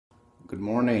Good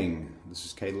morning. This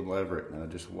is Caleb Leverett, and I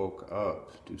just woke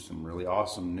up to some really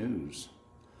awesome news.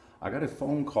 I got a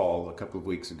phone call a couple of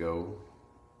weeks ago,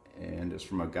 and it's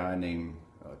from a guy named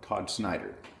Todd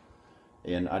Snyder.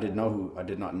 And I did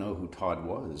not know who Todd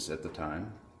was at the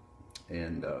time.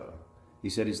 And he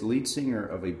said he's the lead singer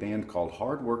of a band called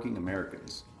Hardworking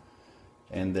Americans,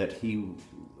 and that he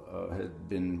had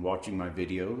been watching my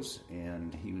videos,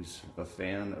 and he was a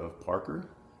fan of Parker,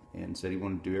 and said he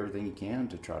wanted to do everything he can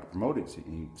to try to promote it.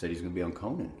 He said he's going to be on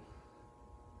Conan.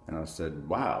 And I said,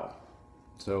 wow.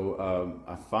 So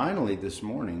I finally this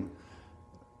morning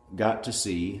got to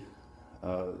see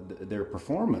their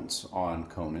performance on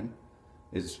Conan.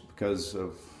 Is because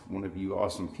of one of you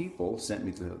awesome people sent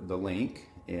me the link,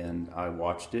 and I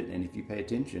watched it. And if you pay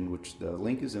attention, which the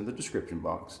link is in the description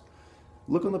box,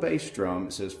 look on the bass drum.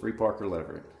 It says Free Parker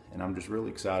Leverett. And I'm just really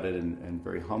excited and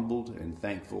very humbled and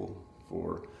thankful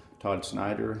for Todd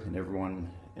Snyder and everyone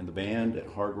in the band at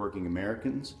Hardworking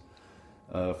Americans.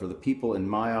 For the people in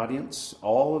my audience,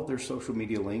 all of their social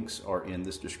media links are in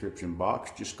this description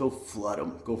box. Just go flood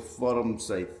them. Go flood them.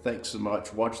 Say thanks so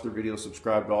much. Watch their videos.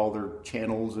 Subscribe to all their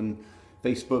channels and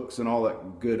Facebooks and all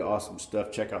that good, awesome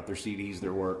stuff. Check out their CDs,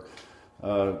 their work.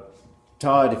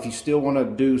 Todd, if you still want to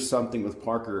do something with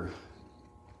Parker,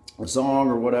 a song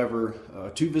or whatever,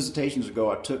 2 visitations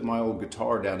ago, I took my old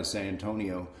guitar down to San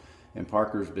Antonio, and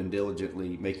Parker's been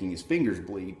diligently making his fingers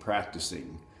bleed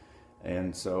practicing.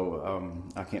 And so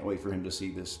I can't wait for him to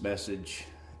see this message.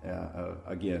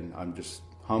 Again, I'm just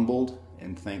humbled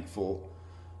and thankful.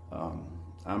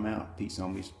 I'm out. Peace,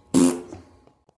 homies.